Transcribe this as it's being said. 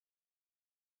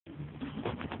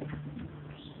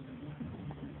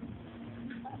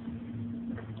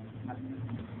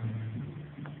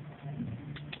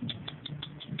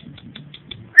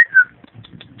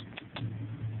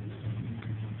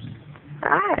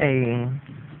Hi.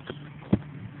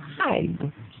 Hi.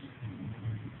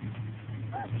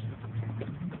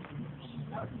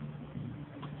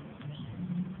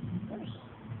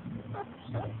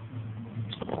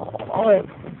 Oh,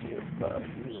 come here.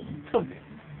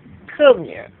 Come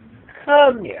here.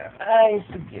 Come here. I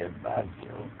forget about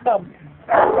you. Come here.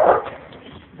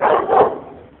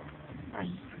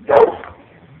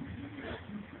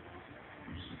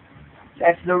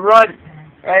 That's the run.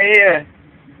 Right here.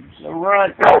 The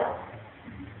run.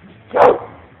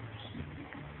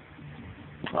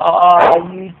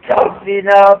 Oh, you tough it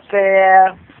up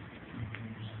there.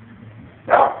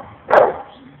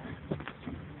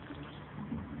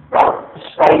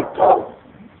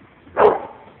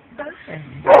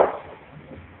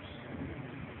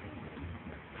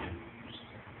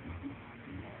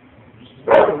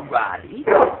 Little Roddy.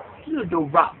 Little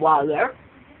Rottweiler.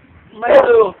 My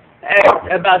little,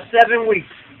 about 7 weeks.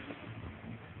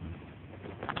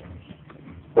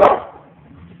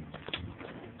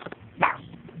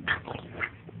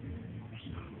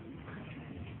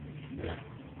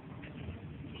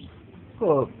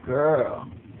 Good girl.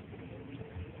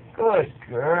 Good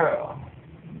girl.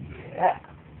 Yeah.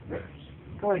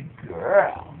 Good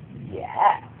girl.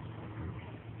 Yeah.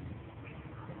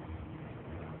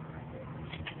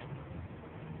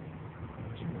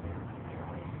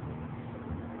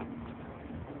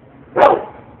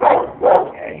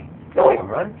 Okay. Don't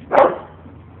run.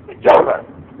 Don't run.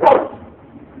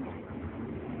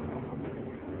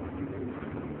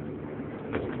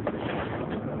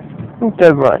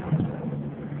 Don't run.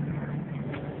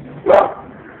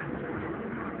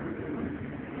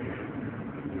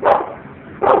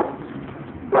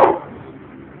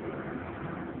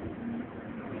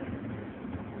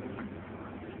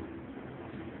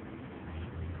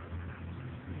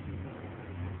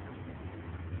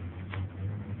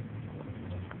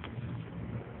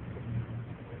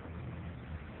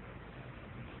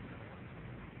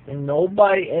 And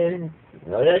nobody in.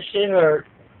 No, that shit hurt.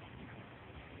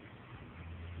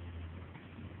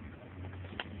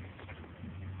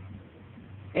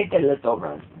 It's a little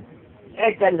run.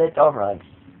 It's a little run.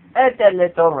 It's a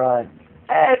little run.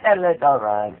 It's a little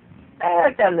run.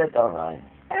 It's a little run.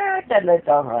 It's a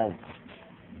little run.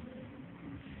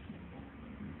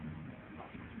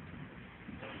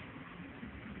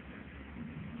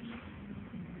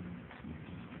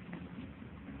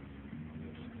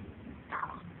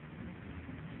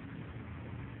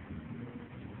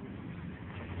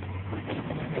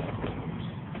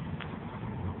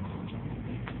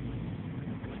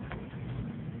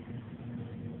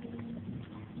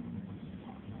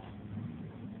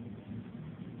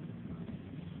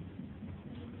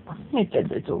 It's a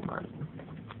little run.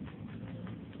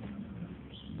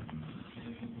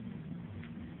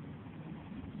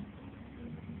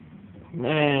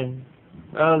 Man,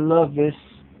 I love this.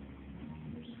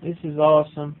 This is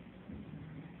awesome.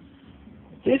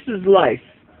 This is life.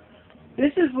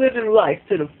 This is living life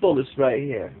to the fullest right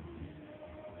here.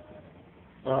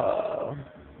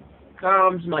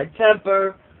 Calms my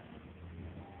temper.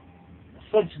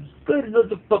 Such good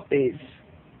little puppies.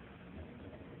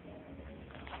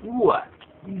 What?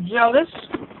 You jealous?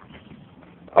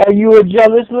 Are you a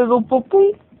jealous little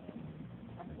puppy?